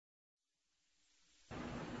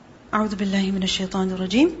أعوذ بالله من الشيطان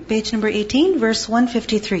الرجيم. Page number 18, verse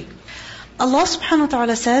 153. Allah subhanahu wa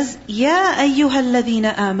ta'ala says, Ya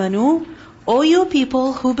ayyuhalladhina amanu, O you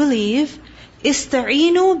people who believe,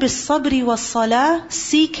 Ista'inu bis sabri was salah,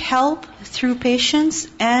 seek help through patience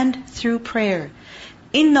and through prayer.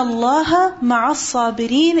 Inna Allaha ma'as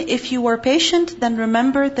sabirin. If you are patient, then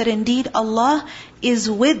remember that indeed Allah is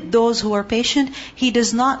with those who are patient. He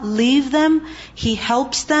does not leave them. He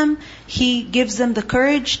helps them. He gives them the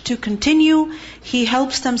courage to continue. He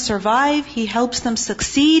helps them survive. He helps them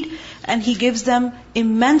succeed. And He gives them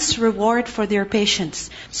immense reward for their patience.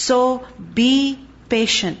 So be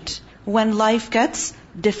patient when life gets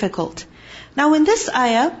difficult. Now in this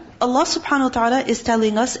ayah, Allah subhanahu wa ta'ala is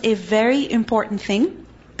telling us a very important thing,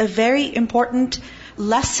 a very important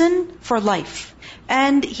lesson for life.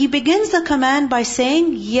 And He begins the command by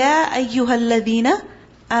saying, Ya ayyuhalladhina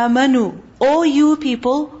amanu, O you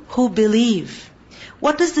people who believe.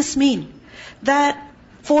 What does this mean? That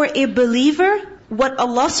for a believer, what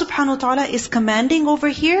Allah subhanahu wa ta'ala is commanding over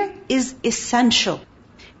here is essential,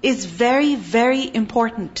 is very, very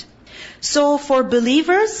important. So for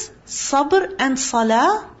believers, sabr and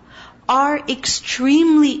salah are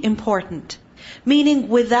extremely important. Meaning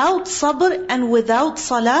without sabr and without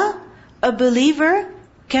salah, a believer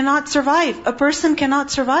cannot survive. A person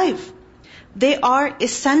cannot survive. They are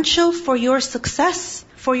essential for your success,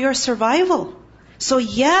 for your survival. So,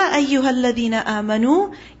 Ya ayyuhalladhina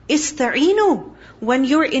amanu, ista'inu. When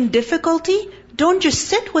you're in difficulty, don't just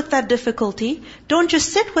sit with that difficulty. Don't just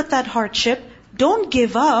sit with that hardship. Don't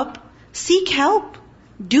give up. Seek help.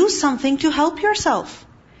 Do something to help yourself.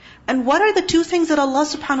 And what are the two things that Allah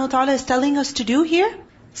subhanahu wa ta'ala is telling us to do here?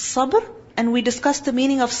 Sabr. And we discussed the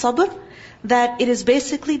meaning of sabr. That it is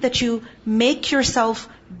basically that you make yourself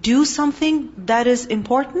do something that is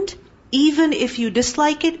important, even if you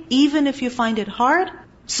dislike it, even if you find it hard.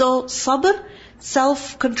 So sabr,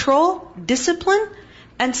 self-control, discipline.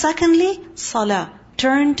 And secondly, salah.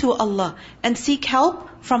 Turn to Allah and seek help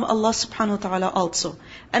from Allah subhanahu wa ta'ala also.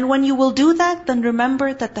 And when you will do that, then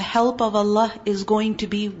remember that the help of Allah is going to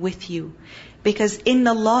be with you. Because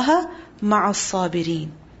inna Allaha ma'as sabirin.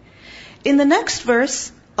 In the next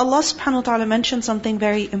verse, Allah subhanahu wa ta'ala mentioned something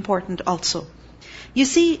very important also. You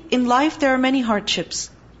see, in life there are many hardships.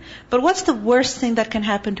 But what's the worst thing that can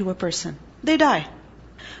happen to a person? They die.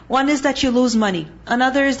 One is that you lose money.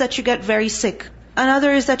 Another is that you get very sick.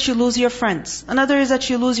 Another is that you lose your friends. Another is that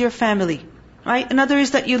you lose your family. Right? Another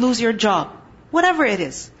is that you lose your job. Whatever it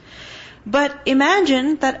is. But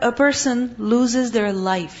imagine that a person loses their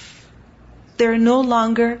life. They're no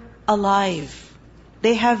longer alive.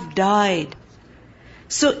 They have died.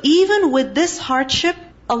 So even with this hardship,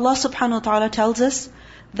 Allah subhanahu wa ta'ala tells us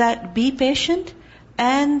that be patient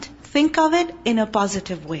and think of it in a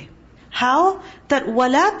positive way. How? That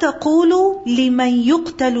وَلَا تَقُولُوا لِمَنْ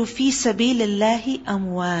يُقْتَلُ فِي سَبِيلِ اللَّهِ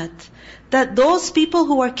أَمْوَاتٍ. That those people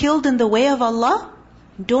who are killed in the way of Allah,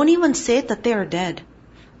 don't even say that they are dead.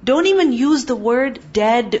 Don't even use the word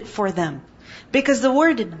dead for them. Because the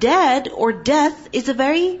word dead or death is a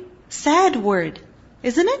very sad word.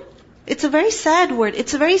 Isn't it? It's a very sad word.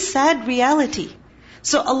 It's a very sad reality.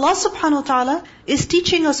 So Allah subhanahu wa ta'ala is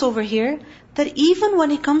teaching us over here that even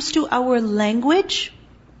when it comes to our language,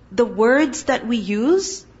 the words that we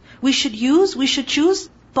use, we should choose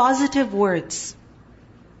positive words.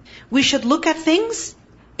 We should look at things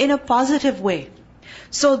in a positive way.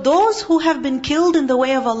 So those who have been killed in the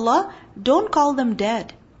way of Allah, don't call them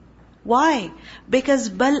dead. Why? Because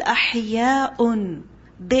بَلْ أَحْيَاءٌ.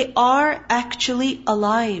 They are actually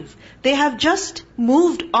alive. They have just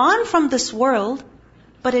moved on from this world,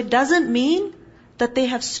 but it doesn't mean that they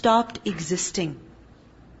have stopped existing.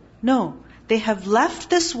 No, they have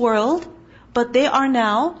left this world, but they are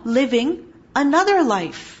now living another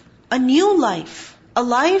life, a new life, a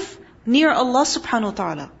life near Allah subhanahu wa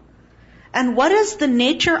ta'ala. And what is the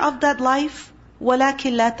nature of that life?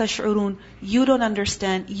 وَلَكِنْ لَا تَشْعُرُونَ. You don't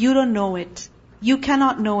understand. You don't know it. You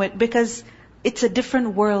cannot know it because it's a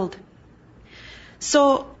different world.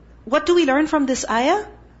 So, what do we learn from this ayah?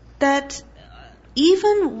 That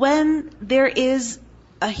even when there is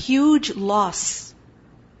a huge loss,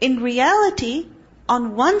 in reality,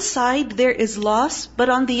 on one side there is loss, but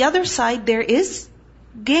on the other side there is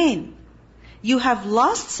gain. You have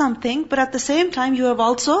lost something, but at the same time you have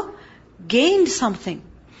also gained something.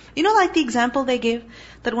 You know, like the example they gave,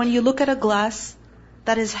 that when you look at a glass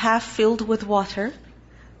that is half filled with water,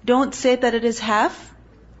 don't say that it is half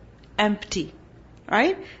empty.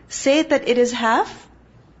 Right? Say that it is half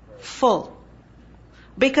full.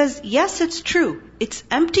 Because yes, it's true. It's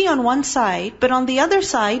empty on one side, but on the other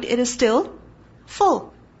side, it is still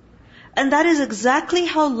full. And that is exactly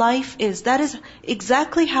how life is. That is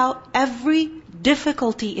exactly how every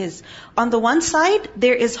difficulty is. On the one side,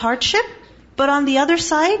 there is hardship, but on the other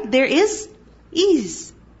side, there is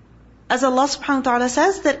ease. As Allah subhanahu wa ta'ala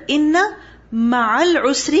says that, Inna ma'al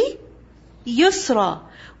usri yusra.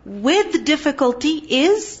 With difficulty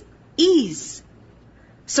is ease.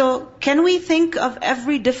 So, can we think of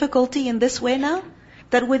every difficulty in this way now?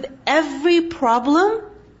 That with every problem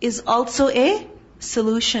is also a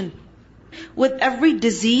solution. With every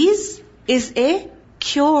disease is a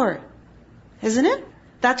cure. Isn't it?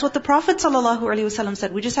 That's what the Prophet ﷺ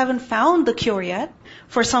said. We just haven't found the cure yet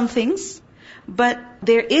for some things. But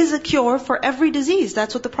there is a cure for every disease.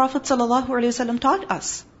 That's what the Prophet ﷺ taught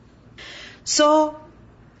us. So,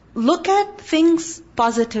 look at things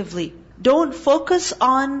positively. Don't focus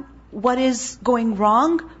on what is going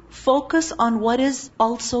wrong. Focus on what is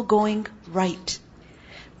also going right.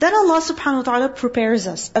 Then Allah subhanahu wa ta'ala prepares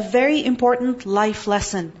us a very important life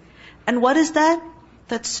lesson. And what is that?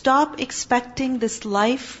 That stop expecting this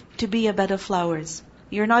life to be a bed of flowers.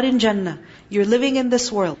 You're not in Jannah. You're living in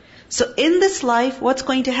this world. So in this life, what's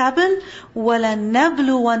going to happen?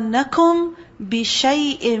 وَلَنَّبْلُوَنَّكُمْ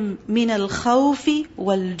بِشَيْءٍ مِّنَ الْخَوْفِ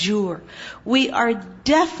وَالْجُوعِ. We are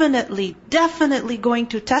definitely going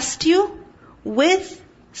to test you with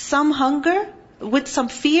some hunger, with some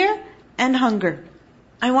fear and hunger.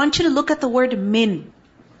 I want you to look at the word min.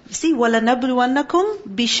 You see, وَلَنَبْلُوَنَّكُمْ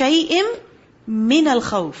بِشَيْءٍ مِّنَ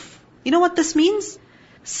الْخَوْفِ. You know what this means?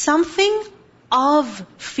 Something of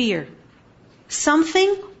fear.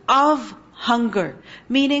 Something of hunger.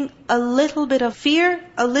 Meaning a little bit of fear,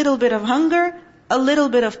 a little bit of hunger, a little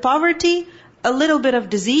bit of poverty, a little bit of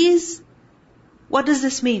disease. What does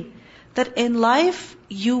this mean? That in life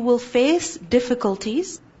you will face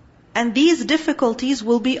difficulties, and these difficulties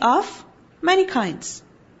will be of many kinds.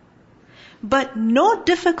 But no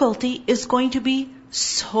difficulty is going to be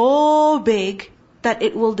so big that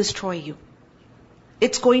it will destroy you.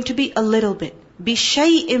 It's going to be a little bit.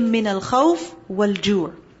 بِشَيْءٍ مِّنَ الْخَوْفِ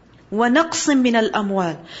وَالْجُوعِ وَنَقْصٍ مِّنَ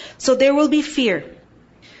الْأَمْوَالِ. So there will be fear.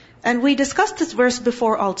 And we discussed this verse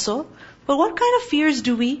before also. But what kind of fears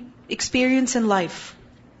do we experience in life?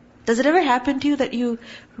 Does it ever happen to you that you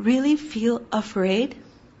really feel afraid?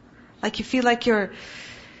 Like you feel like you're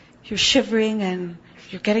shivering and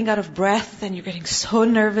you're getting out of breath and you're getting so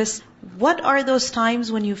nervous. What are those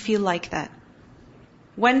times when you feel like that?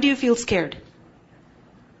 When do you feel scared?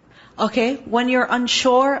 Okay, when you're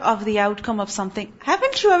unsure of the outcome of something.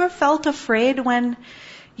 Haven't you ever felt afraid when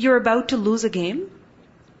you're about to lose a game?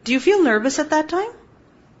 Do you feel nervous at that time?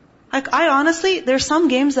 Like I honestly, there's some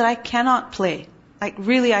games that I cannot play. Like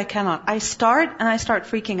really I cannot. I start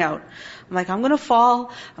freaking out. I'm like, I'm gonna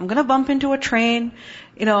fall, I'm gonna bump into a train,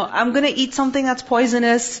 I'm gonna eat something that's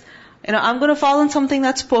poisonous, I'm gonna fall in something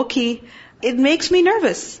that's pokey. It makes me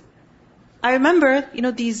nervous. I remember,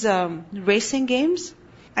 these racing games,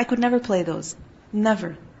 I could never play those.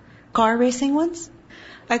 Never. Car racing ones,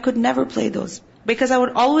 I could never play those. Because I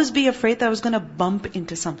would always be afraid that I was gonna bump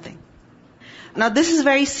into something. Now this is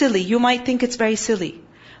very silly. You might think it's very silly.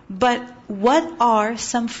 But what are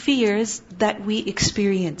some fears that we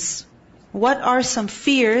experience? What are some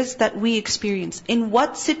fears that we experience? In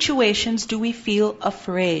what situations do we feel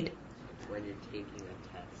afraid? When you're taking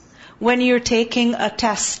a test. When you're taking a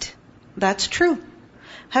test. That's true.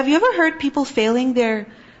 Have you ever heard people failing their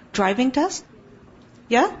driving test?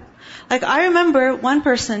 Yeah? Like I remember one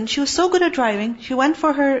person, she was so good at driving, she went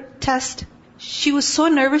for her test. She was so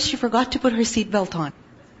nervous she forgot to put her seatbelt on.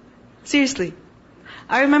 Seriously.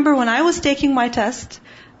 I remember when I was taking my test,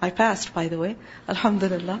 I passed by the way,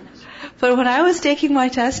 alhamdulillah. But when I was taking my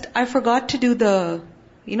test, I forgot to do the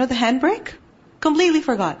handbrake? Completely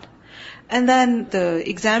forgot. And then the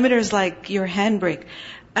examiner's like, your handbrake.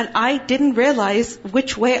 And I didn't realize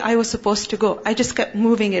which way I was supposed to go. I just kept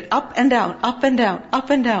moving it up and down, up and down, up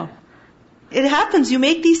and down. It happens. You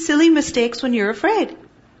make these silly mistakes when you're afraid.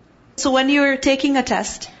 So when you're taking a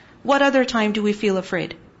test, what other time do we feel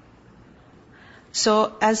afraid?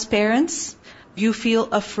 So as parents, you feel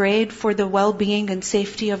afraid for the well-being and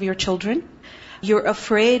safety of your children. You're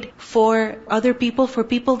afraid for other people, for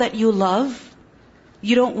people that you love.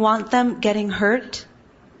 You don't want them getting hurt.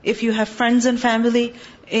 If you have friends and family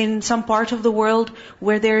in some part of the world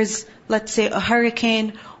where there's, let's say, a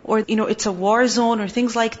hurricane or, it's a war zone or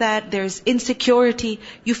things like that, there's insecurity,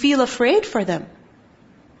 you feel afraid for them.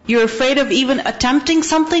 You're afraid of even attempting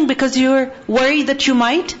something because you're worried that you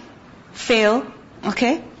might fail.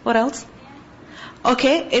 Okay, what else?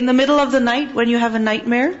 Okay, in the middle of the night when you have a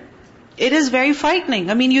nightmare, it is very frightening.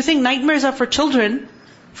 I mean, you think nightmares are for children,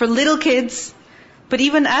 for little kids, but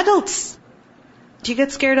even adults. Do you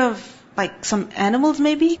get scared of Like some animals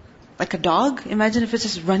maybe? Like a dog? Imagine if it's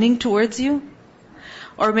just running towards you.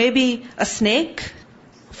 Or maybe a snake,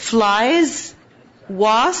 flies,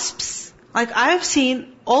 wasps. Like I've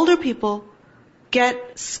seen older people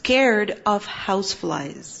get scared of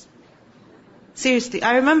houseflies. Seriously,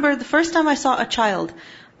 I remember the first time I saw a child,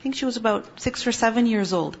 I think she was about 6 or 7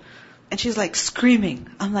 years old, and she's like screaming.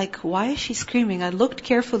 I'm like, why is she screaming? I looked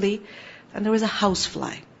carefully, and there was a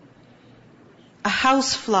housefly. A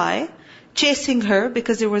housefly chasing her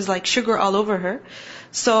because there was like sugar all over her.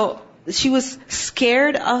 So she was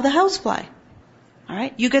scared of the housefly.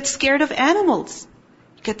 Alright? You get scared of animals.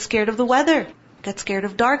 You get scared of the weather. You get scared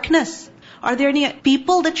of darkness. Are there any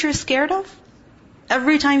people that you're scared of?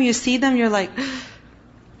 Every time you see them, you're like,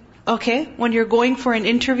 okay, when you're going for an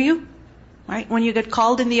interview, right? When you get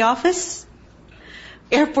called in the office,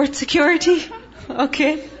 airport security,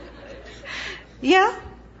 okay? Yeah.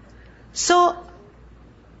 So,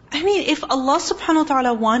 I mean, if Allah subhanahu wa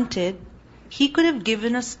ta'ala wanted, He could have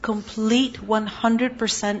given us complete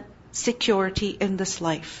 100% security in this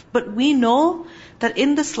life. But we know that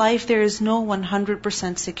in this life there is no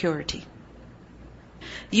 100% security.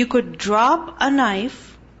 You could drop a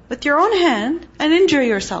knife with your own hand and injure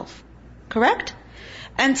yourself. Correct?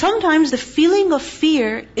 And sometimes the feeling of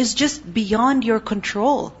fear is just beyond your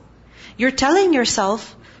control. You're telling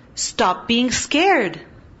yourself, stop being scared.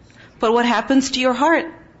 But what happens to your heart?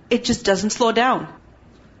 It just doesn't slow down.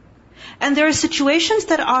 And there are situations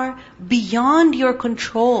that are beyond your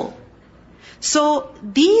control. So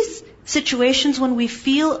these situations when we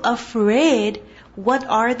feel afraid, what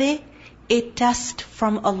are they? A test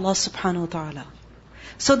from Allah subhanahu wa ta'ala.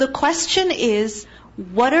 So the question is,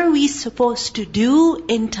 what are we supposed to do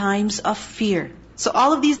in times of fear? So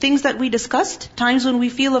all of these things that we discussed, times when we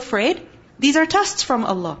feel afraid, these are tests from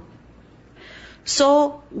Allah.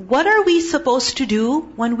 So what are we supposed to do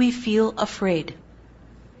when we feel afraid?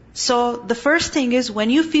 So the first thing is, when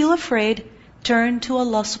you feel afraid, turn to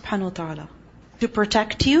Allah subhanahu wa ta'ala to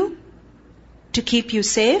protect you, to keep you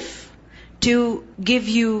safe, to give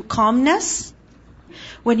you calmness.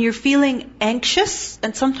 When you're feeling anxious,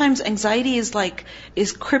 and sometimes anxiety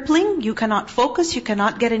is crippling, you cannot focus, you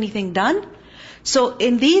cannot get anything done. So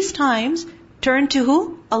in these times, turn to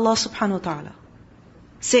who? Allah subhanahu wa ta'ala.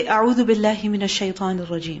 Say, A'udhu billahi minash shaitanir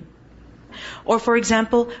rajim. Or for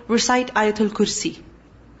example, recite Ayatul Kursi.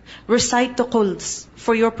 Recite the Quls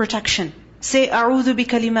for your protection. Say, A'udhu bi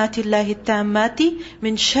kalimatillahi tammati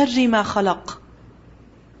min sharri ma khalaq.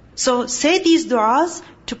 So say these du'as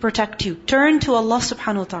to protect you. Turn to Allah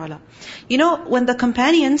subhanahu wa ta'ala. You know, when the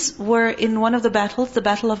companions were in one of the battles, the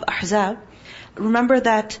battle of Ahzab, remember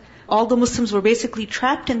that all the Muslims were basically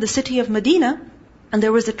trapped in the city of Medina, and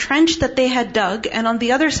there was a trench that they had dug, and on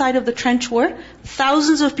the other side of the trench were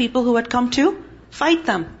thousands of people who had come to fight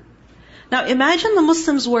them. Now imagine the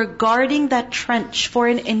Muslims were guarding that trench for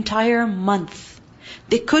an entire month.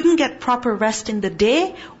 They couldn't get proper rest in the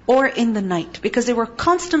day or in the night because they were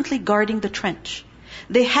constantly guarding the trench.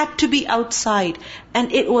 They had to be outside,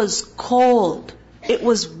 and it was cold. It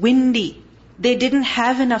was windy. They didn't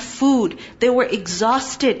have enough food. They were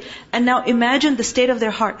exhausted. And now imagine the state of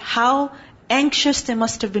their heart. How anxious they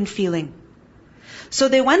must have been feeling. So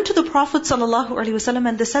they went to the Prophet ﷺ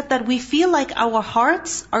and they said that we feel like our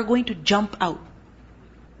hearts are going to jump out.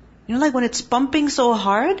 You know, like when it's pumping so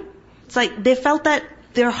hard, it's like they felt that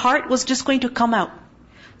their heart was just going to come out.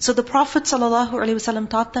 So the Prophet ﷺ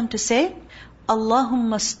taught them to say,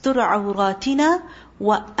 Allahumma astur awratina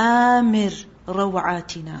wa amir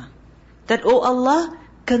rawatina. That, oh Allah,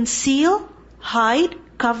 conceal, hide,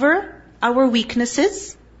 cover our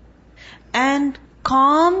weaknesses and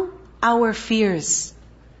calm our fears.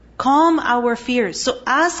 Calm our fears. So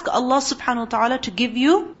ask Allah subhanahu wa ta'ala to give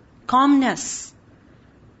you calmness.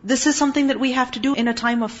 This is something that we have to do in a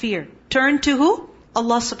time of fear. Turn to who?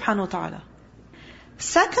 Allah subhanahu wa ta'ala.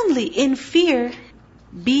 Secondly, in fear,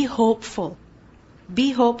 be hopeful.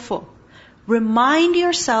 Be hopeful. Remind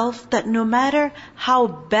yourself that no matter how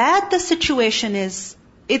bad the situation is,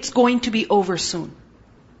 it's going to be over soon.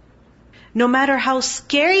 No matter how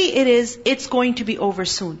scary it is, it's going to be over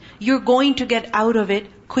soon. You're going to get out of it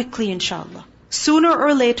quickly, inshallah. Sooner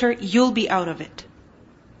or later, you'll be out of it.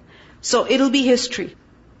 So it'll be history.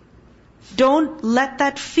 Don't let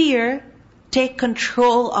that fear take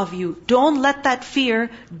control of you. Don't let that fear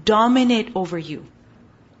dominate over you.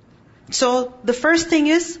 So the first thing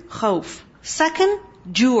is khawf. Second,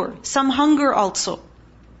 jur, some hunger also.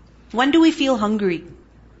 When do we feel hungry?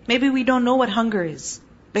 Maybe we don't know what hunger is.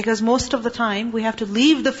 Because most of the time, we have to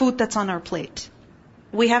leave the food that's on our plate.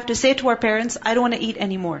 We have to say to our parents, I don't want to eat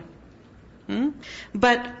anymore.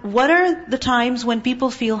 But what are the times when people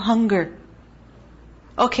feel hunger?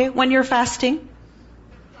 Okay, when you're fasting.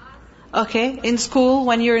 Okay, in school,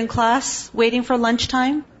 when you're in class, waiting for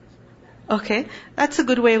lunchtime. Okay, that's a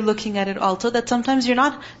good way of looking at it also, that sometimes you're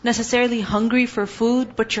not necessarily hungry for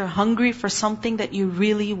food, but you're hungry for something that you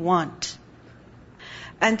really want.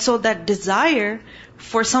 And so that desire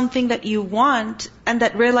for something that you want, and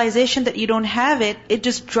that realization that you don't have it, it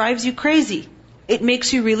just drives you crazy. It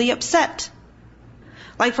makes you really upset.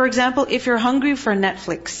 Like for example, if you're hungry for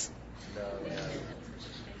Netflix,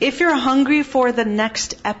 if you're hungry for the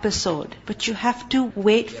next episode, but you have to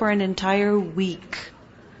wait for an entire week,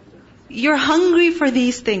 you're hungry for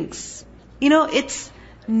these things. It's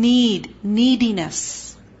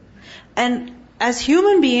neediness. And as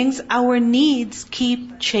human beings, our needs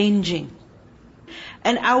keep changing.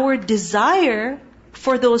 And our desire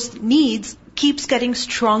for those needs keeps getting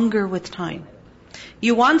stronger with time.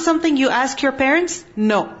 You want something, you ask your parents?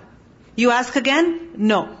 No. You ask again?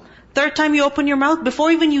 No. Third time you open your mouth,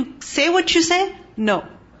 before even you say what you say? No.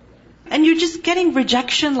 And you're just getting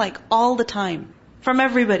rejection like all the time from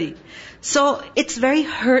everybody. So it's very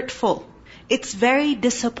hurtful. It's very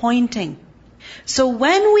disappointing. So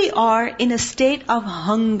when we are in a state of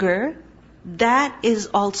hunger, that is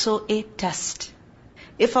also a test.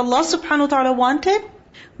 If Allah subhanahu wa ta'ala wanted,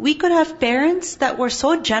 we could have parents that were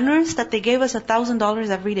so generous that they gave us $1,000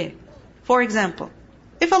 every day. For example.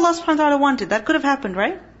 If Allah subhanahu wa ta'ala wanted, that could have happened,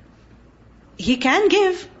 right? He can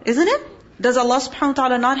give, isn't it? Does Allah subhanahu wa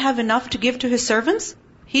ta'ala not have enough to give to His servants?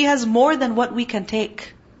 He has more than what we can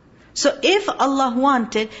take. So if Allah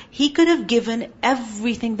wanted, He could have given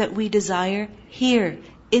everything that we desire here,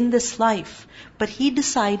 in this life. But He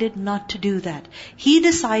decided not to do that. He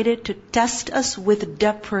decided to test us with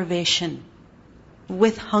deprivation,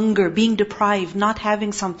 with hunger, being deprived, not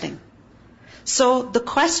having something. So the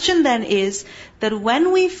question then is that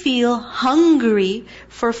when we feel hungry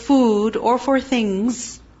for food or for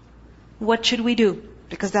things, what should we do?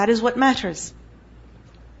 Because that is what matters.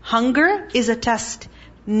 Hunger is a test.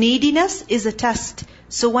 Neediness is a test.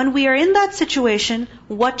 So when we are in that situation,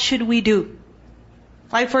 what should we do?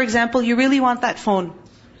 Like for example, you really want that phone.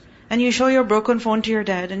 And you show your broken phone to your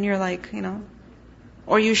dad and you're like,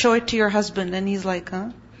 or you show it to your husband and he's like,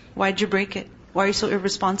 why'd you break it? Why are you so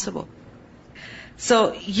irresponsible?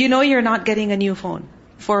 So you're not getting a new phone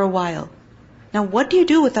for a while. Now what do you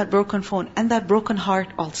do with that broken phone and that broken heart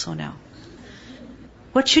also now?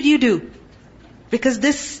 What should you do? Because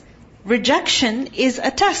this rejection is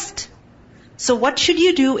a test. So what should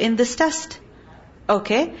you do in this test?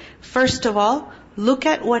 Okay, first of all, look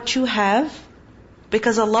at what you have,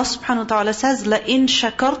 because Allah subhanahu wa ta'ala says, لَإِن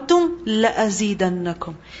شَكَرْتُمْ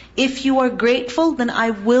لَأَزِيدَنَّكُمْ. If you are grateful, then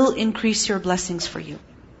I will increase your blessings for you.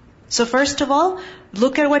 So first of all,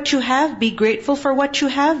 look at what you have, be grateful for what you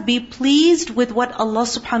have, be pleased with what Allah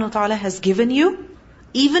subhanahu wa ta'ala has given you,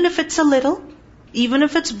 even if it's a little, even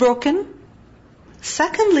if it's broken.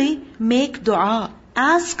 Secondly, make dua.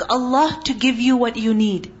 Ask Allah to give you what you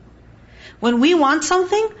need. When we want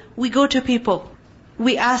something, we go to people.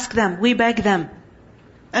 We ask them, we beg them.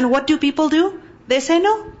 And what do people do? They say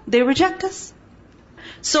no, they reject us.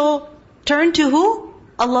 So, turn to who?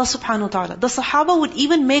 Allah subhanahu wa ta'ala. The Sahaba would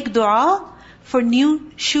even make dua for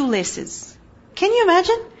new shoelaces. Can you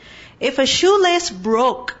imagine? If a shoelace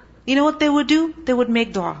broke, you know what they would do? They would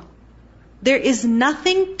make dua. There is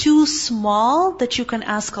nothing too small that you can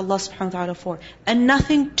ask Allah subhanahu wa ta'ala for. And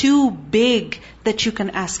nothing too big that you can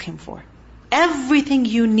ask Him for. Everything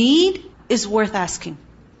you need is worth asking.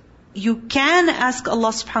 You can ask Allah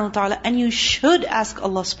subhanahu wa ta'ala and you should ask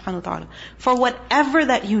Allah subhanahu wa ta'ala for whatever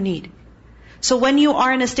that you need. So when you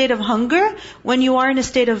are in a state of hunger, when you are in a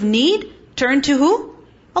state of need, turn to who?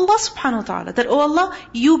 Allah subhanahu wa ta'ala. That, oh Allah,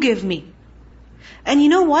 you give me. And you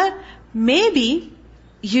know what? Maybe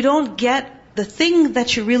you don't get the thing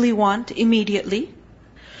that you really want immediately.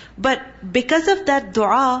 But because of that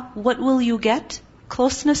dua, what will you get?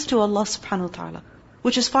 Closeness to Allah subhanahu wa ta'ala.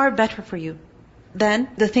 Which is far better for you than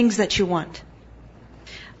the things that you want.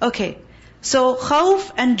 Okay. So,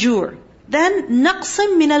 khawf and jur. Then,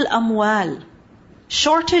 naqsim min al-amwal.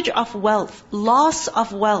 Shortage of wealth. Loss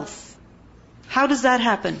of wealth. How does that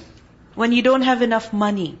happen? When you don't have enough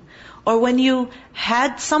money. Or when you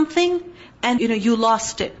had something and you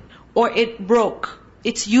lost it. Or it broke.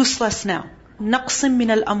 It's useless now. Naqsim min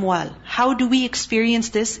al-amwal. How do we experience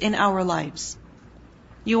this in our lives?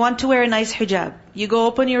 You want to wear a nice hijab. You go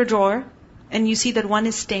open your drawer and you see that one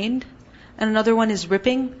is stained and another one is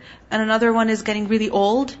ripping and another one is getting really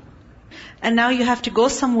old. And now you have to go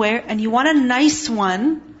somewhere and you want a nice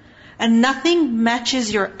one and nothing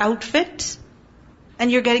matches your outfit.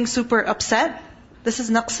 and you're getting super upset. This is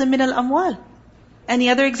naqs min al-amwal. Any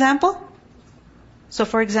other example? So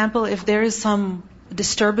for example, if there is some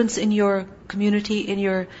disturbance in your community, in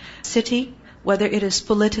your city, whether it is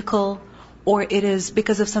political or it is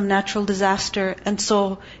because of some natural disaster, and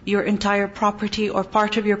so your entire property or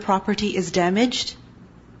part of your property is damaged,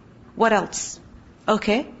 what else?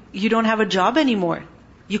 Okay, you don't have a job anymore.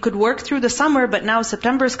 You could work through the summer, but now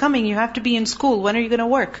September is coming, you have to be in school. When are you going to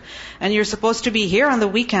work? And you're supposed to be here on the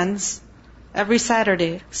weekends, every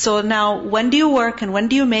Saturday. So now, when do you work and when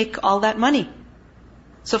do you make all that money?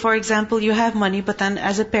 So for example, you have money, but then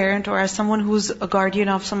as a parent or as someone who's a guardian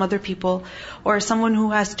of some other people, or someone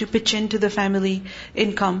who has to pitch into the family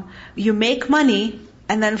income, you make money,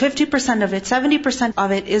 and then 50% of it, 70%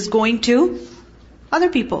 of it is going to other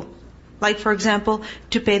people. Like for example,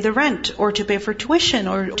 to pay the rent, or to pay for tuition,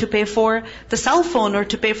 or to pay for the cell phone, or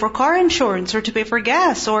to pay for car insurance, or to pay for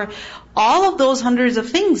gas, or all of those hundreds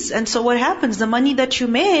of things. And so what happens? The money that you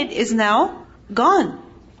made is now gone.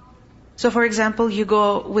 So for example, you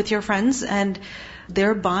go with your friends and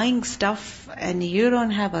they're buying stuff and you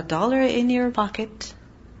don't have $1 in your pocket.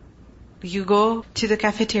 You go to the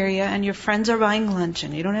cafeteria and your friends are buying lunch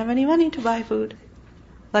and you don't have any money to buy food.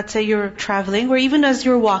 Let's say you're traveling, or even as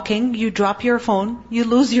you're walking, you drop your phone, you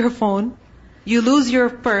lose your phone, you lose your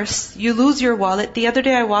purse, you lose your wallet. The other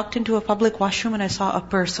day I walked into a public washroom and I saw a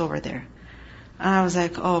purse over there. And I was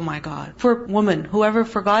like, oh my God, poor woman, whoever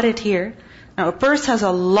forgot it here. Now a purse has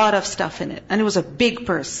a lot of stuff in it, and it was a big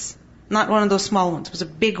purse. Not one of those small ones, it was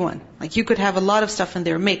a big one. Like you could have a lot of stuff in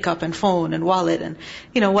there, makeup and phone and wallet and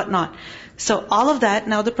whatnot. So all of that,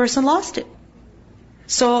 now the person lost it.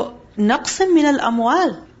 So, naqs min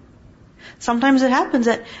al-amwal. Sometimes it happens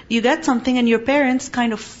that you get something and your parents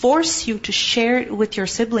kind of force you to share it with your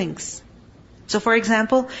siblings. So for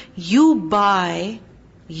example, you buy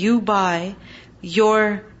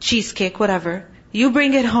your cheesecake, whatever, you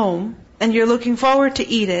bring it home, and you're looking forward to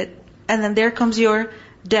eat it, and then there comes your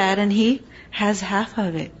dad and he has half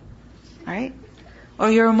of it. Right?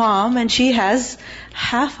 Or your mom and she has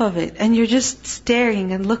half of it, and you're just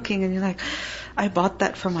staring and looking and you're like, I bought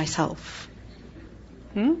that for myself.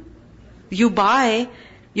 You buy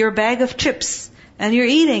your bag of chips and you're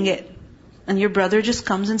eating it, and your brother just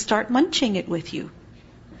comes and start munching it with you.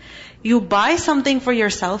 You buy something for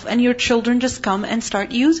yourself and your children just come and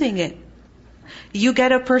start using it. You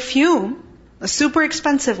get a perfume, a super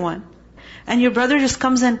expensive one, and your brother just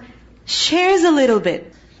comes and shares a little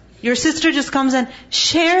bit. Your sister just comes and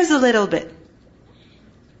shares a little bit.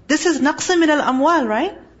 This is naqs min al-amwal,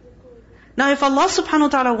 right? Now if Allah subhanahu wa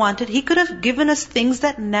ta'ala wanted, He could have given us things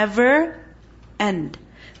that never end,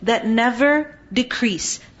 that never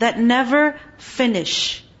decrease, that never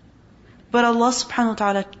finish. But Allah subhanahu wa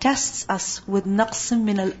ta'ala tests us with naqs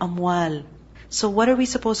min al-amwal. So what are we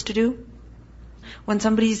supposed to do? When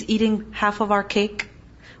somebody's eating half of our cake,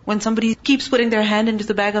 when somebody keeps putting their hand into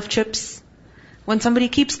the bag of chips, when somebody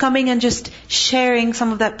keeps coming and just sharing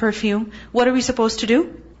some of that perfume, what are we supposed to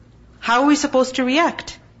do? How are we supposed to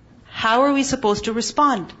react? How are we supposed to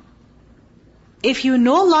respond? If you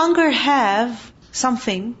no longer have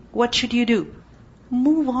something, what should you do?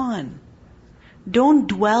 Move on. Don't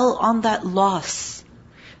dwell on that loss.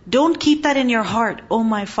 Don't keep that in your heart. Oh,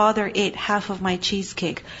 my father ate half of my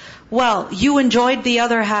cheesecake. Well, you enjoyed the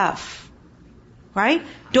other half. Right?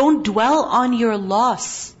 Don't dwell on your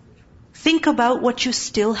loss. Think about what you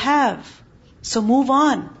still have. So move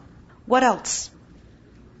on. What else?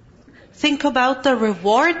 Think about the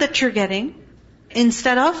reward that you're getting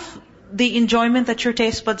instead of the enjoyment that your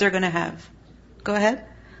taste buds are going to have. Go ahead.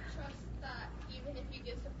 Trust that even if you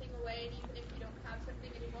give something away and even if you don't have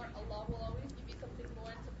something anymore, Allah will always give you something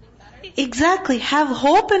more and something better. Exactly. Have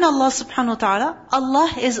hope in Allah subhanahu wa ta'ala.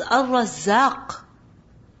 Allah is Ar-Razzaq,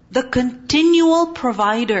 the continual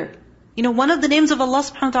provider. One of the names of Allah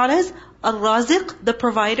subhanahu wa ta'ala is Ar-Raziq, the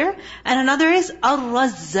provider, and another is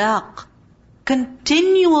Ar-Razzaq,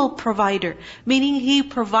 continual provider, meaning He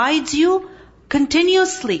provides you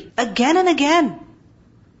continuously, again and again,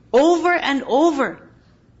 over and over.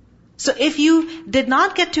 So if you did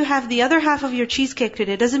not get to have the other half of your cheesecake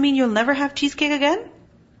today, does it mean you'll never have cheesecake again?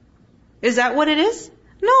 Is that what it is?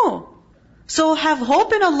 No. So have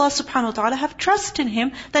hope in Allah subhanahu wa ta'ala, have trust in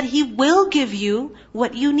Him that He will give you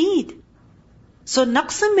what you need. So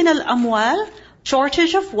naqs min al-amwal,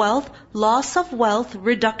 shortage of wealth, loss of wealth,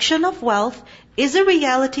 reduction of wealth is a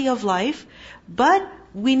reality of life, but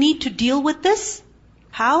we need to deal with this.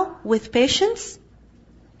 How? With patience,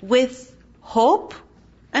 with hope,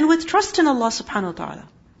 and with trust in Allah subhanahu wa ta'ala.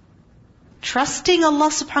 Trusting Allah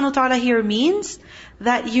subhanahu wa ta'ala here means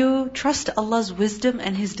that you trust Allah's wisdom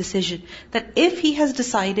and His decision. That if He has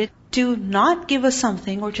decided to not give us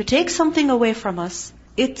something or to take something away from us,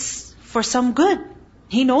 it's for some good.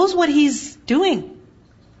 He knows what He's doing.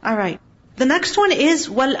 Alright. The next one is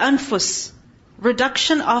wal anfus,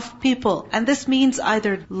 reduction of people. And this means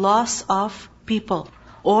either loss of people,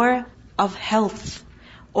 or of health,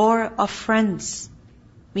 or of friends.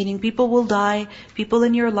 Meaning people will die, people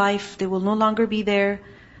in your life, they will no longer be there,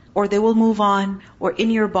 or they will move on, or in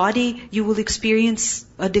your body, you will experience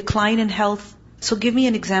a decline in health. So give me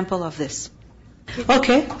an example of this.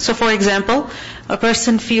 Okay, so for example, a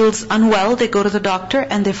person feels unwell, they go to the doctor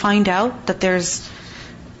and they find out that there's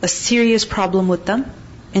a serious problem with them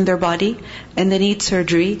in their body, and they need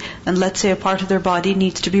surgery, and let's say a part of their body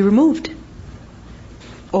needs to be removed.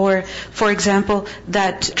 Or, for example,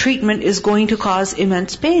 that treatment is going to cause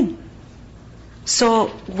immense pain. So,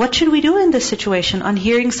 what should we do in this situation on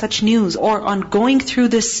hearing such news or on going through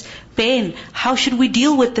this pain? How should we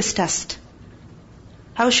deal with this test?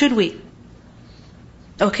 How should we?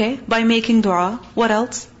 Okay, by making dua. What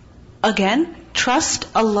else? Again, trust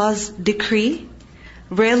Allah's decree.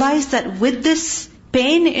 Realize that with this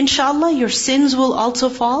pain, inshallah, your sins will also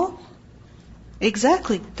fall.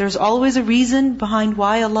 Exactly. There's always a reason behind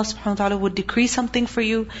why Allah subhanahu wa ta'ala would decree something for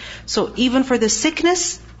you. So even for the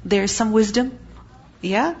sickness, there's some wisdom.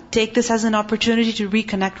 Yeah? Take this as an opportunity to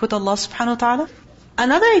reconnect with Allah subhanahu wa ta'ala.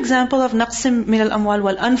 Another example of naqsim min al-amwal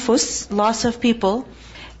wal anfus, loss of people,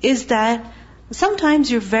 is that sometimes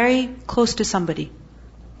you're very close to somebody,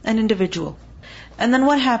 an individual. And then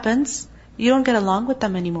what happens? You don't get along with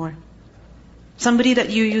them anymore. Somebody that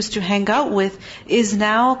you used to hang out with is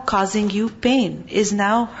now causing you pain, is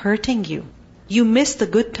now hurting you. You miss the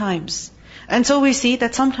good times. And so we see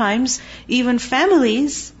that sometimes even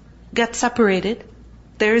families get separated.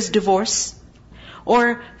 There is divorce.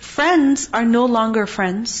 Or friends are no longer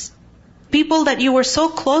friends. People that you were so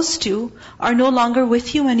close to are no longer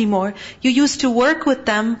with you anymore. You used to work with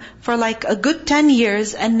them for like a good 10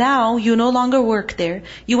 years and now you no longer work there.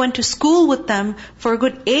 You went to school with them for a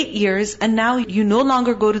good 8 years and now you no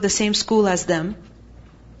longer go to the same school as them.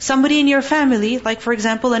 Somebody in your family, like for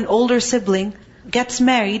example an older sibling, gets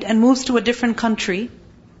married and moves to a different country.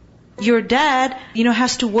 Your dad,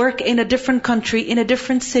 has to work in a different country, in a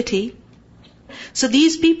different city. So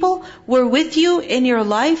these people were with you in your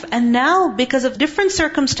life and now because of different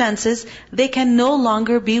circumstances, they can no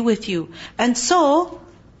longer be with you. And so,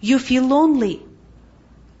 you feel lonely.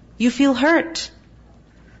 You feel hurt.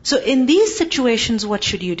 So in these situations, what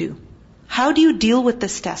should you do? How do you deal with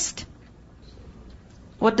this test?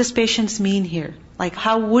 What does patience mean here? Like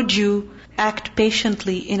how would you act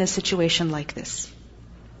patiently in a situation like this?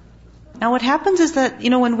 Now what happens is that,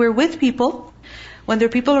 when we're with people, when there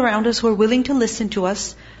are people around us who are willing to listen to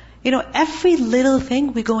us, every little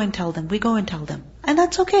thing we go and tell them. And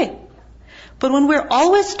that's okay. But when we're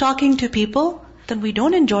always talking to people, then we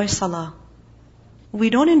don't enjoy salah.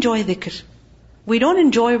 We don't enjoy dhikr. We don't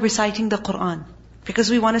enjoy reciting the Qur'an.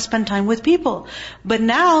 Because we want to spend time with people. But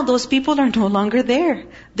now those people are no longer there.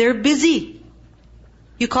 They're busy.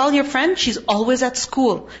 You call your friend, she's always at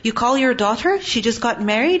school. You call your daughter, she just got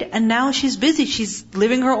married and now she's busy. She's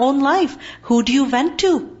living her own life. Who do you vent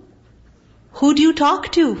to? Who do you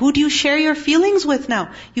talk to? Who do you share your feelings with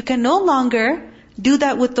now? You can no longer do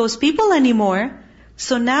that with those people anymore.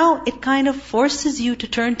 So now it kind of forces you to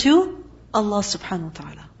turn to Allah subhanahu wa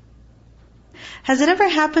ta'ala. Has it ever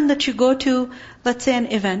happened that you go to, let's say,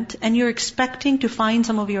 an event and you're expecting to find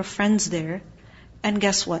some of your friends there? And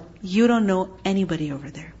guess what? You don't know anybody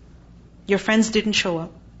over there. Your friends didn't show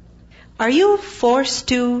up. Are you forced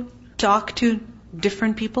to talk to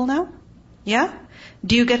different people now? Yeah?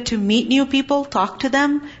 Do you get to meet new people, talk to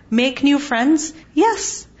them, make new friends?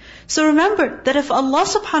 Yes. So remember that if Allah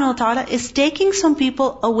subhanahu wa ta'ala is taking some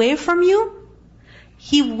people away from you,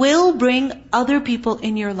 He will bring other people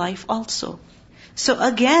in your life also. So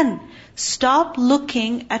again, stop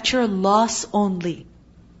looking at your loss only.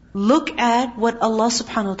 Look at what Allah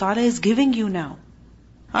subhanahu wa ta'ala is giving you now.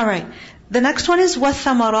 Alright. The next one is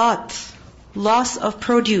wathamarat. Loss of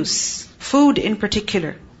produce. Food in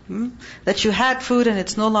particular. That you had food and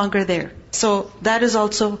it's no longer there. So that is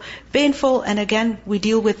also painful and again we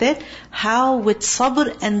deal with it. How? With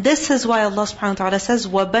sabr. And this is why Allah subhanahu wa ta'ala says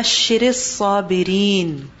وَبَشِّرِ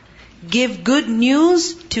الصَّابِرِينَ. Give good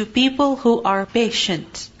news to people who are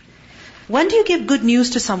patient. When do you give good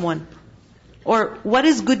news to someone? Or what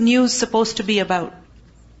is good news supposed to be about?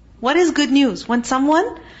 What is good news? When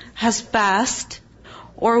someone has passed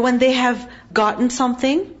or when they have gotten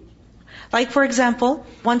something. Like for example,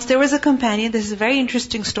 once there was a companion, this is a very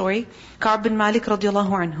interesting story, Ka'b bin Malik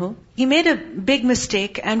radiallahu anhu. He made a big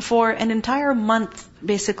mistake, and for an entire month,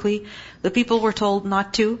 basically, the people were told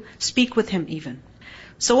not to speak with him even.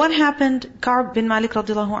 So what happened, Ka'b bin Malik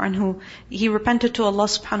radiallahu anhu, he repented to Allah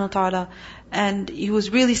subhanahu wa ta'ala, and he was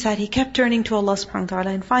really sad. He kept turning to Allah subhanahu wa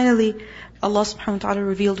ta'ala, and finally, Allah subhanahu wa ta'ala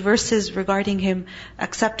revealed verses regarding him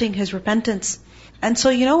accepting his repentance. And so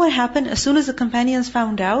you know what happened? As soon as the companions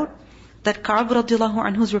found out that Ka'b radiallahu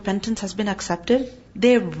anhu's repentance has been accepted,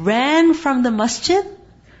 they ran from the masjid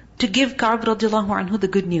to give Ka'b radiallahu anhu the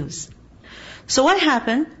good news. So what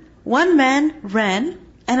happened? One man ran,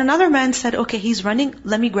 and another man said, okay, he's running,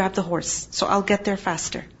 let me grab the horse, so I'll get there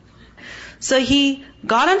faster. So he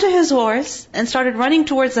got onto his horse and started running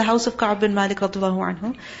towards the house of Ka'b bin Malik radiallahu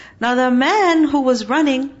anhu. Now the man who was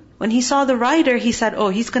running, when he saw the rider, he said, oh,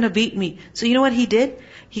 he's going to beat me. So you know what he did?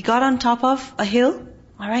 He got on top of a hill,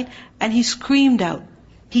 alright, and he screamed out.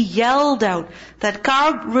 He yelled out that,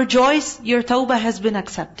 Ka'b, rejoice, your tawbah has been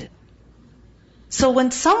accepted. So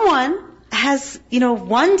when someone has,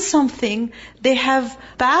 won something, they have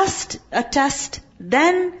passed a test,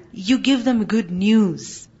 then you give them good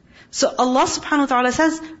news. So Allah subhanahu wa ta'ala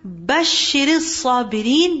says, بَشِّرِ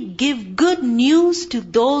الصَّابِرِينَ, give good news to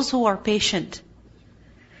those who are patient.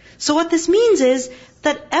 So what this means is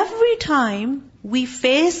that every time we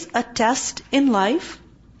face a test in life,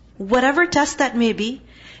 whatever test that may be,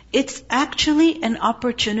 it's actually an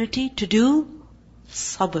opportunity to do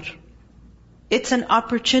sabr. It's an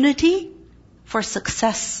opportunity for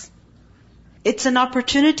success. It's an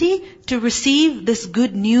opportunity to receive this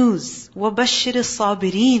good news. وَبَشِّرِ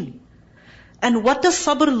الصَّابِرِينَ. And what does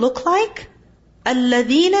sabr look like?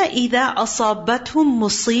 الَّذِينَ إِذَا أَصَابَتْهُمْ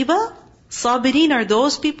مُصِيبَةٌ. Sabirin are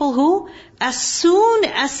those people who, as soon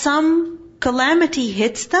as some calamity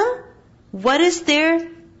hits them, what is their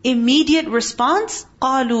immediate response?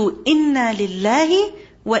 قَالُوا إِنَّا لِلَّهِ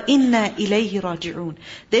وَإِنَّا إِلَيْهِ رَاجِعُونَ.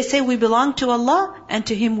 They say, we belong to Allah and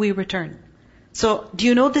to Him we return. So, do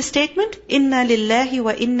you know this statement? إِنَّا لِلَّهِ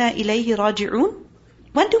وَإِنَّا إِلَيْهِ رَاجِعُونَ.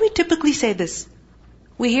 When do we typically say this?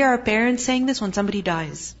 We hear our parents saying this when somebody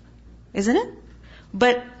dies. Isn't it?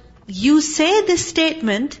 But you say this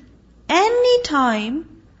statement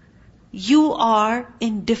anytime you are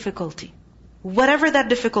in difficulty. Whatever that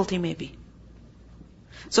difficulty may be.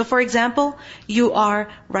 So for example, you are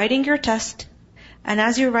writing your test, and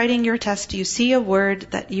as you're writing your test, you see a word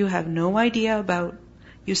that you have no idea about.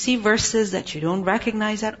 You see verses that you don't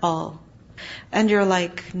recognize at all. And you're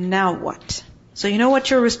like, now what? So you know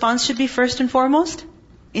what your response should be first and foremost?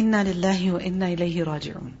 Inna lillahi wa inna ilayhi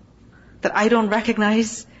raji'un. That I don't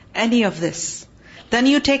recognize any of this. Then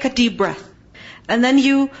you take a deep breath. And then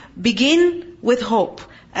you begin with hope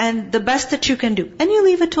and the best that you can do. And you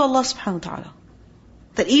leave it to Allah subhanahu wa ta'ala.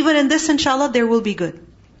 That even in this, inshallah, there will be good.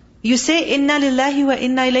 You say, Inna lillahi wa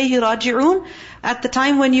inna ilayhi raji'un, at the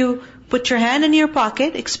time when you put your hand in your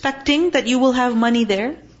pocket, expecting that you will have money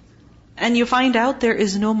there, and you find out there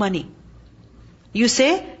is no money. You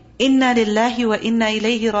say, Inna lillahi wa inna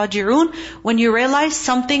ilayhi raji'un, when you realize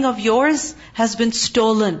something of yours has been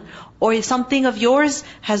stolen, or something of yours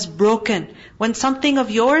has broken, when something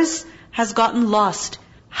of yours has gotten lost.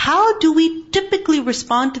 How do we typically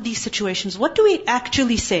respond to these situations? What do we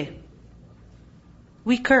actually say?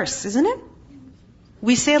 We curse, isn't it?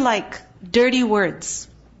 We say like dirty words.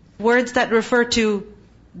 Words that refer to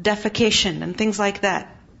defecation and things like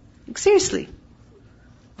that. Like, seriously.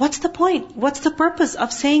 What's the point? What's the purpose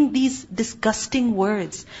of saying these disgusting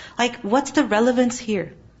words? Like, what's the relevance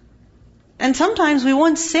here? And sometimes we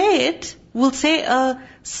won't say it, we'll say a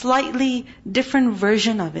slightly different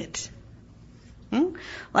version of it.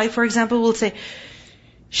 Like for example, we'll say,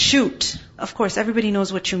 shoot. Of course, everybody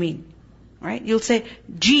knows what you mean. Right? You'll say,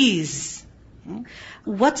 geez.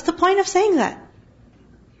 What's the point of saying that?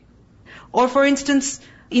 Or for instance,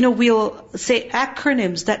 we'll say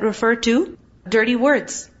acronyms that refer to dirty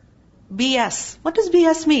words. BS. What does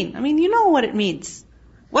BS mean? I mean, you know what it means.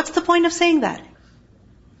 What's the point of saying that?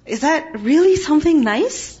 Is that really something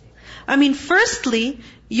nice? I mean, firstly,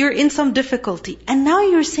 you're in some difficulty, and now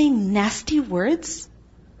you're saying nasty words?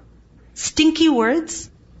 Stinky words?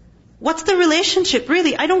 What's the relationship?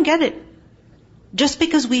 Really, I don't get it. Just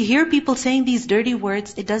because we hear people saying these dirty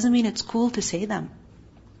words, it doesn't mean it's cool to say them.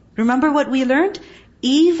 Remember what we learned?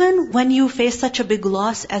 Even when you face such a big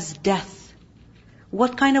loss as death,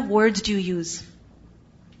 what kind of words do you use?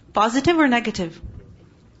 Positive or negative?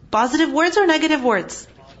 Positive words or negative words?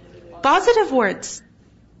 Positive words.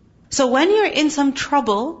 So when you're in some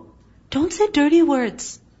trouble, don't say dirty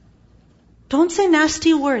words. Don't say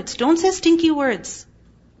nasty words. Don't say stinky words.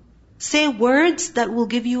 Say words that will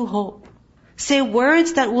give you hope. Say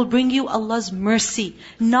words that will bring you Allah's mercy,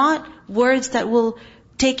 not words that will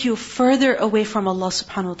take you further away from Allah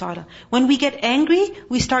subhanahu wa ta'ala. When we get angry,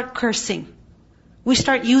 we start cursing. We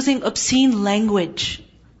start using obscene language.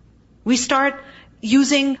 We start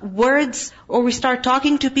using words, or we start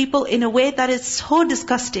talking to people in a way that is so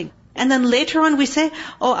disgusting. And then later on we say,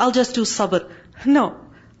 oh, I'll just do sabr. No.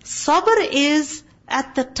 Sabr is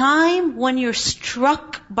at the time when you're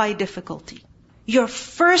struck by difficulty. Your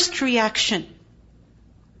first reaction.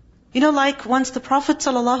 Like once the Prophet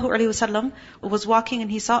ﷺ was walking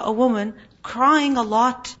and he saw a woman crying a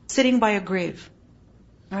lot sitting by a grave.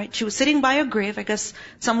 Alright, she was sitting by a grave. I guess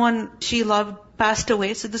someone she loved passed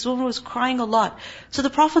away. So this woman was crying a lot. So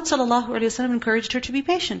the Prophet ﷺ encouraged her to be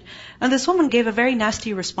patient. And this woman gave a very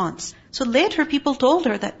nasty response. So later people told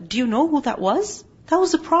her that, do you know who that was? That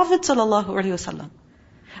was the Prophet ﷺ.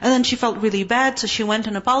 And then she felt really bad, so she went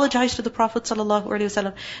and apologized to the Prophet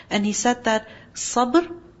ﷺ. And he said that sabr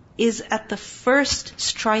is at the first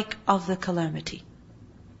strike of the calamity.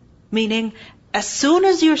 Meaning, as soon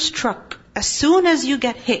as you're struck, as soon as you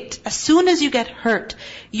get hit, as soon as you get hurt,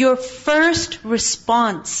 your first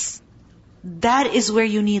response, that is where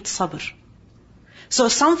you need sabr. So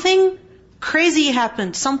something crazy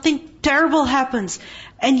happens, something terrible happens,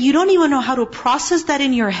 and you don't even know how to process that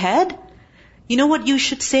in your head. You know what you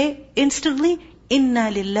should say instantly? Inna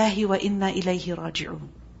lillahi wa inna ilayhi raji'un.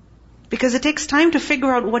 Because it takes time to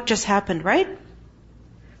figure out what just happened, right?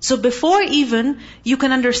 So before even you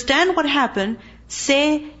can understand what happened,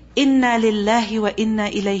 say, Inna lillahi wa inna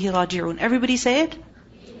ilayhi raji'un. Everybody say it?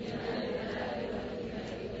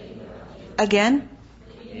 Again?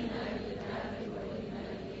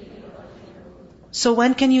 So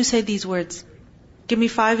when can you say these words? Give me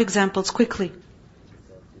 5 examples quickly.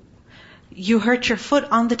 You hurt your foot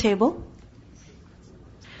on the table.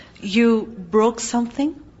 You broke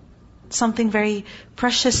something very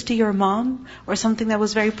precious to your mom, or something that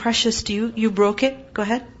was very precious to you. You broke it. Go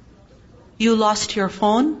ahead. You lost your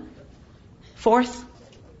phone. 4th.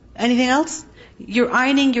 Anything else? You're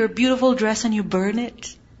ironing your beautiful dress and you burn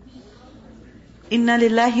it. Inna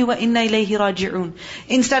lillahi wa inna ilayhi raji'un.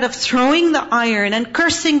 Instead of throwing the iron and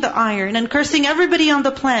cursing the iron and cursing everybody on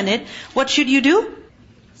the planet, what should you do?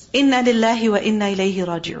 Inna lillahi wa inna ilayhi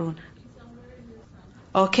raji'un.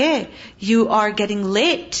 Okay, you are getting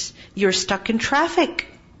late. You're stuck in traffic.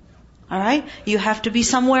 Alright? You have to be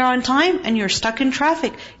somewhere on time and you're stuck in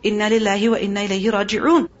traffic. Inna lillahi wa inna ilayhi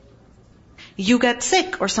raji'un. You get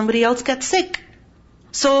sick or somebody else gets sick.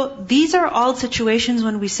 So these are all situations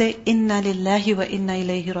when we say Inna lillahi wa inna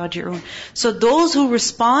ilayhi raji'un. So those who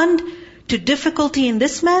respond to difficulty in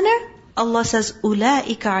this manner, Allah says,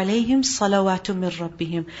 أُولَٰئِكَ عَلَيْهِمْ صَلَوَاتٌ مِّن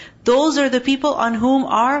رَبِّهِمْ. Those are the people on whom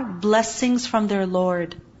are blessings from their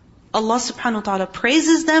Lord. Allah subhanahu wa ta'ala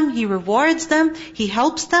praises them, He rewards them, He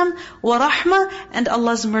helps them, وَرَحْمَةٌ, and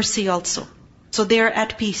Allah's mercy also. So they are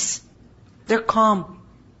at peace. They're calm.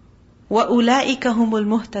 وَأُولَٰئِكَ هُمُ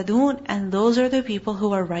الْمُهْتَدُونَ, and those are the people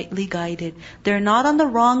who are rightly guided. They're not on the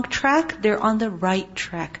wrong track, they're on the right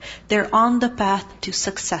track. They're on the path to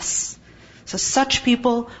success. So such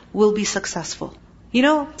people will be successful.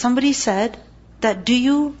 Somebody said that, do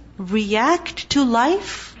you react to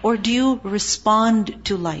life or do you respond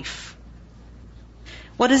to life?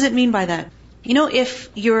 What does it mean by that? If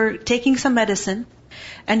you're taking some medicine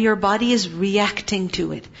and your body is reacting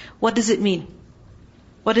to it, what does it mean?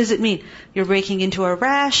 What does it mean? You're breaking into a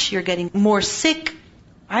rash, you're getting more sick,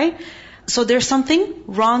 right? So there's something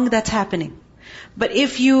wrong that's happening. But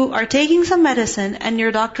if you are taking some medicine and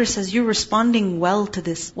your doctor says you're responding well to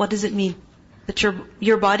this, what does it mean? That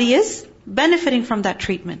your body is benefiting from that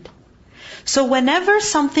treatment. So whenever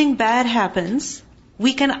something bad happens,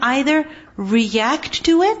 we can either react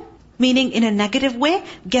to it, meaning in a negative way,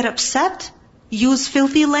 get upset, use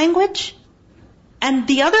filthy language. And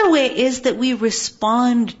the other way is that we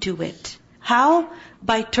respond to it. How?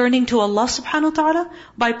 By turning to Allah subhanahu wa ta'ala,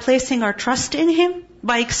 by placing our trust in Him,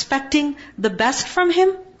 by expecting the best from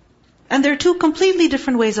Him. And there are 2 completely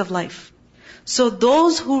different ways of life. So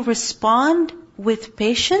those who respond with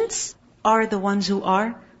patience are the ones who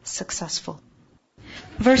are successful.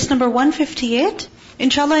 Verse number 158.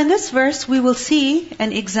 Inshallah, in this verse we will see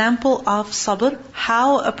an example of sabr,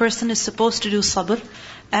 how a person is supposed to do sabr,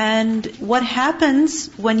 and what happens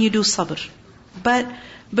when you do sabr. But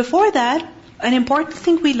before that, an important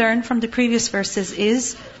thing we learned from the previous verses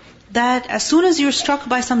is that as soon as you're struck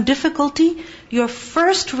by some difficulty, your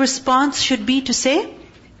first response should be to say,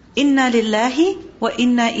 Inna lillahi wa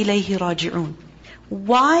inna ilayhi raji'un.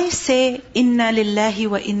 Why say Inna lillahi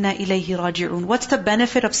wa inna ilayhi raji'un? What's the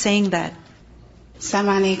benefit of saying that?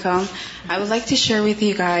 Assalamu alaikum. I would like to share with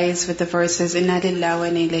you guys with the verses Inna lillahi wa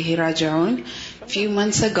inna ilayhi raji'un. A few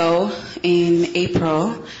months ago in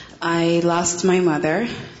April, I lost my mother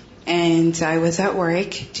and I was at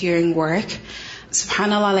work. During work,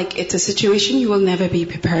 subhanAllah, like it's a situation you will never be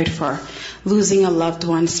prepared for. Losing a loved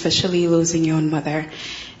one, especially losing your own mother.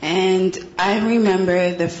 And I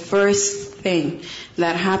remember the first thing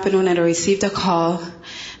that happened when I received a call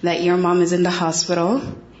that your mom is in the hospital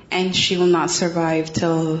and she will not survive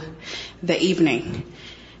till the evening.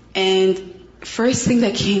 And first thing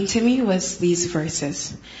that came to me was these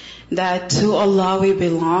verses, that to Allah we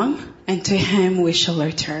belong and to Him we shall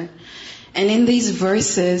return. And in these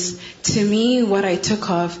verses, to me, what I took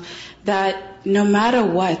off, that no matter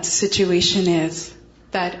what situation is,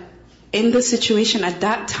 that in the situation at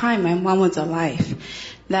that time my mom was alive,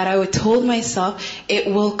 that I would told myself it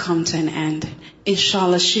will come to an end.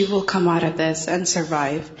 Inshallah, she will come out of this and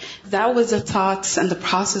survive. That was the thoughts and the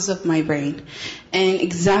process of my brain. And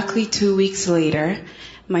exactly 2 weeks later,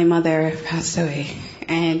 my mother passed away.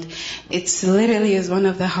 And it's literally is one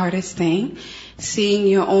of the hardest things, seeing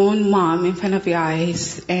your own mom in front of your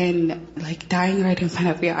eyes and like dying right in front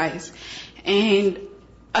of your eyes. And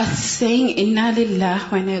us saying Inna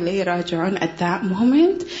lillahi wa inna ilayhi raji'un at that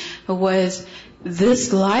moment was,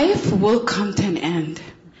 this life will come to an end.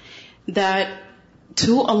 That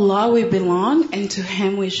to Allah we belong and to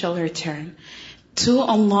Him we shall return. To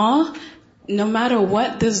Allah, no matter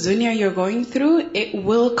what this dunya you're going through, it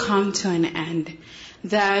will come to an end.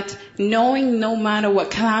 That knowing no matter what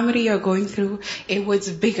calamity you're going through, it was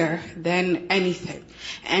bigger than anything.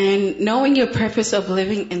 And knowing your purpose of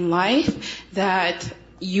living in life, that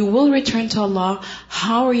you will return to Allah.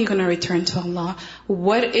 How are you going to return to Allah?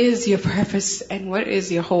 What is your purpose and what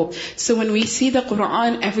is your hope? So when we see the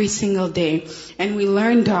Quran every single day and we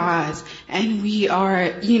learn du'as and we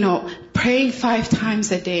are, praying 5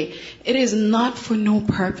 times a day, it is not for no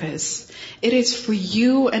purpose. It is for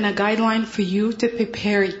you and a guideline for you to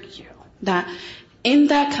prepare you. That in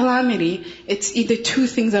that calamity, it's either 2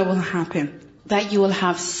 things that will happen. That you will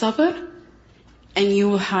have sabr, and you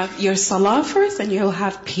will have your salah first, and you will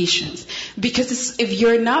have patience. Because if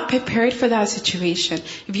you're not prepared for that situation,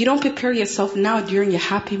 if you don't prepare yourself now during your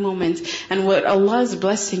happy moments, and what Allah is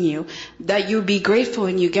blessing you, that you'll be grateful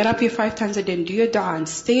and you get up your 5 times a day and do your dua and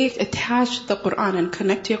stay attached to the Quran and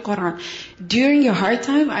connect to your Quran. During your hard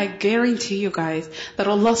time, I guarantee you guys that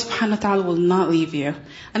Allah subhanahu wa ta'ala will not leave you.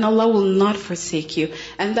 And Allah will not forsake you.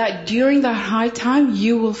 And that during that hard time,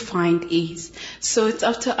 you will find ease. So it's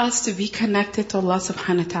up to us to be connected to Allah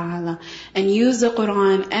subhanahu wa ta'ala and use the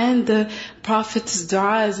Quran and the Prophet's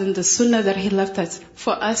du'as and the sunnah that he left us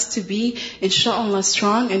for us to be inshallah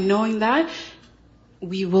strong, and knowing that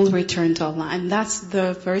we will return to Allah. And that's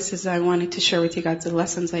the verses I wanted to share with you guys, the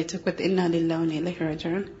lessons I took with Inna lillahi wa inna ilayhi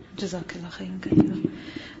raji'un. Jazakallah khairan katheeran.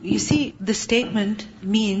 You see, the statement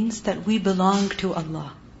means that we belong to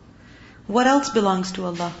Allah. What else belongs to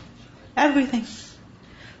Allah? Everything.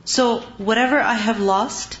 So whatever I have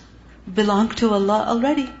lost belong to Allah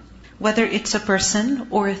already. Whether it's a person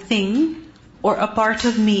or a thing or a part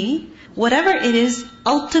of me, whatever it is,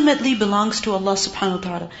 ultimately belongs to Allah subhanahu wa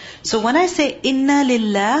ta'ala. So when I say Inna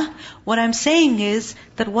lillah, what I'm saying is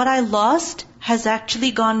that what I lost has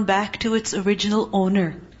actually gone back to its original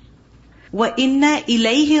owner. Wa inna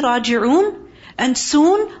ilayhi raji'un, and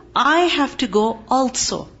soon I have to go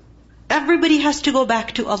also. Everybody has to go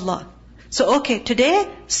back to Allah. So okay, today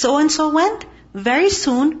so and so went, very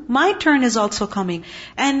soon my turn is also coming.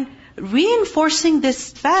 And reinforcing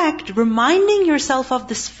this fact, reminding yourself of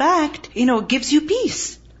this fact, gives you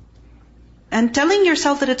peace. And telling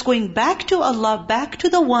yourself that it's going back to Allah, back to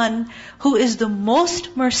the one who is the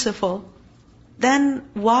most merciful, then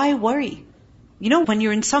why worry? When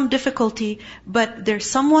you're in some difficulty, but there's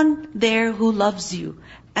someone there who loves you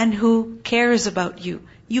and who cares about you,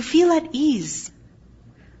 you feel at ease.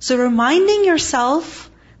 So reminding yourself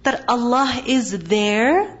that Allah is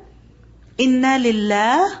there, Inna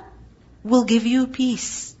lillah, will give you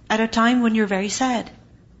peace at a time when you're very sad.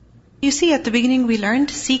 You see, at the beginning we learned,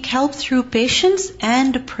 seek help through patience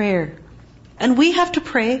and prayer. And we have to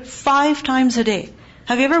pray 5 times a day.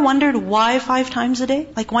 Have you ever wondered why 5 times a day?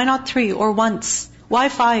 Like why not 3 or once? Why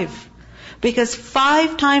 5? Because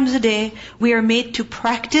 5 times a day we are made to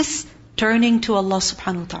practice turning to Allah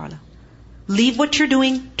subhanahu wa ta'ala. Leave what you're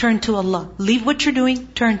doing, turn to Allah. Leave what you're doing,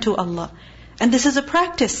 turn to Allah. And this is a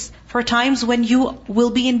practice for times when you will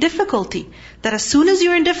be in difficulty. That as soon as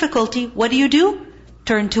you're in difficulty, what do?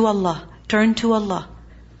 Turn to Allah. Turn to Allah.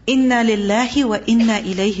 Inna lillahi wa inna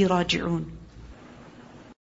ilayhi raji'un.